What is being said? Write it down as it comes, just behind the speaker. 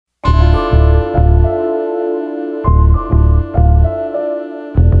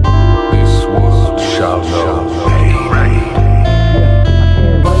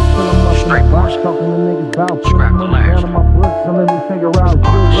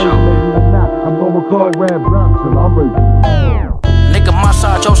I'm gonna record rap drops till I'm ready. Nigga, my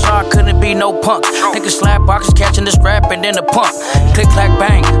side, your side, couldn't be no punks. Nigga slap boxes, catching the scrap and then the pump. Click, clack,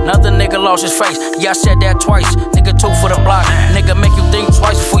 bang, another nigga lost his face. Yeah, I said that twice. Nigga, 2 for the block. Nigga, make you think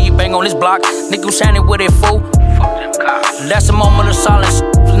twice before you bang on this block. Nigga, who's handing with it, fool? That's a moment of silence.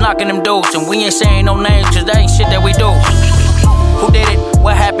 Was knocking them dudes, and we ain't saying no names, cause that ain't shit that we do. Who did it?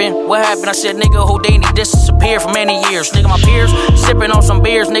 What happened? What happened? I said, nigga, Houdini disappeared for many years. Nigga, my peers sipping on some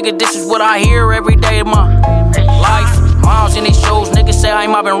beers. Nigga, this is what I hear every day of my life. Miles in these shows, niggas say I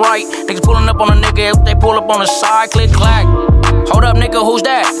ain't mobbing right. Niggas pulling up on a nigga if they pull up on the side. Click, clack. Hold up, nigga, who's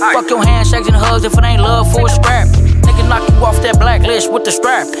that? Fuck your handshakes and hugs if it ain't love for a scrap. Nigga knock you off that blacklist with the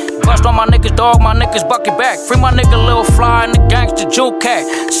strap. Bust on my niggas, dog, my niggas bucket back. Free my nigga Lil Fly and the gangster Juke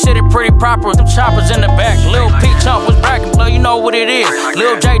Cat. City pretty proper, them choppers in the back. Lil P Chump was bragging, blood, you know what it is.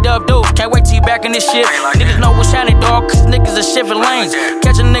 Lil J Dub dudes, can't wait till you back in this shit. Niggas know what's happening, dog, cause niggas are shifting lanes.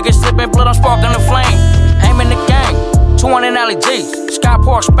 Catching niggas slipping blood, I'm sparking the flame. Aiming the gang, 200 Alley G's, Sky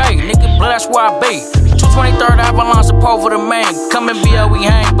Park Spade, nigga, blood, that's where I be. 223rd Avalanche, a pole for the main. Come and be we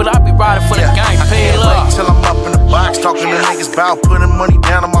hang, but I be riding for the gang. Pay it up. Till I'm up in the box, talking to niggas about putting money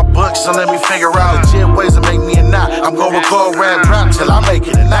down on my books. So let me figure out legit ways to make me a knot. I'm gonna record rap drop till I make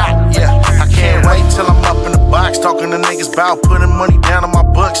it a knot. Yeah, I can't wait till I'm up in the box, talking to niggas about putting money down on my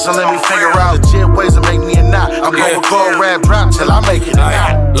books. So let me figure out legit ways to make me a knot. I'm gonna record rap drop till I make it a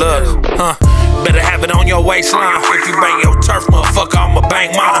knot. Look, better have it on your waistline. If you bang your turf, motherfucker, I'ma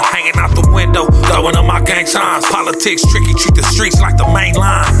bang mine. Hanging out the window, throwing up my gang signs. Politics tricky, treat the streets like the main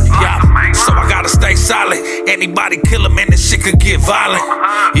line. Yeah, so I gotta stay solid. Anybody kill him and this shit could get violent.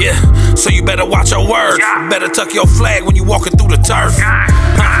 Yeah, so you better watch your words. Better tuck your flag when you walking through the turf.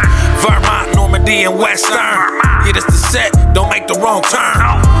 Vermont, Normandy, and Western. Yeah, this the set, don't make the wrong turn.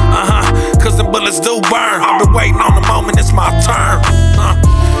 Cause them bullets do burn. I've been waiting on the moment, it's my turn.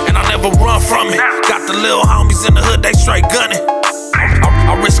 And I never run from it. Got the little homies in the hood, they straight gunning.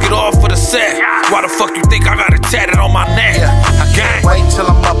 I risk it all for the set. Why the fuck you think I got it tatted on my neck? I can't wait till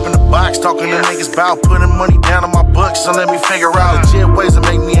I'm up in the box, talking to niggas about putting money down on my books. So let me figure out legit ways to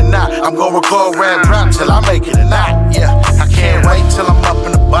make me a knot. I'm gonna record rap drop till I make it a knot. Yeah, I can't wait till I'm up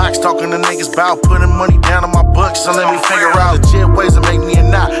in the box, talking to niggas about putting money down on my books. So let me figure out legit ways to make me a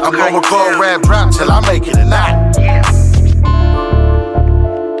knot. I'm gonna record rap drop till I make it a knot.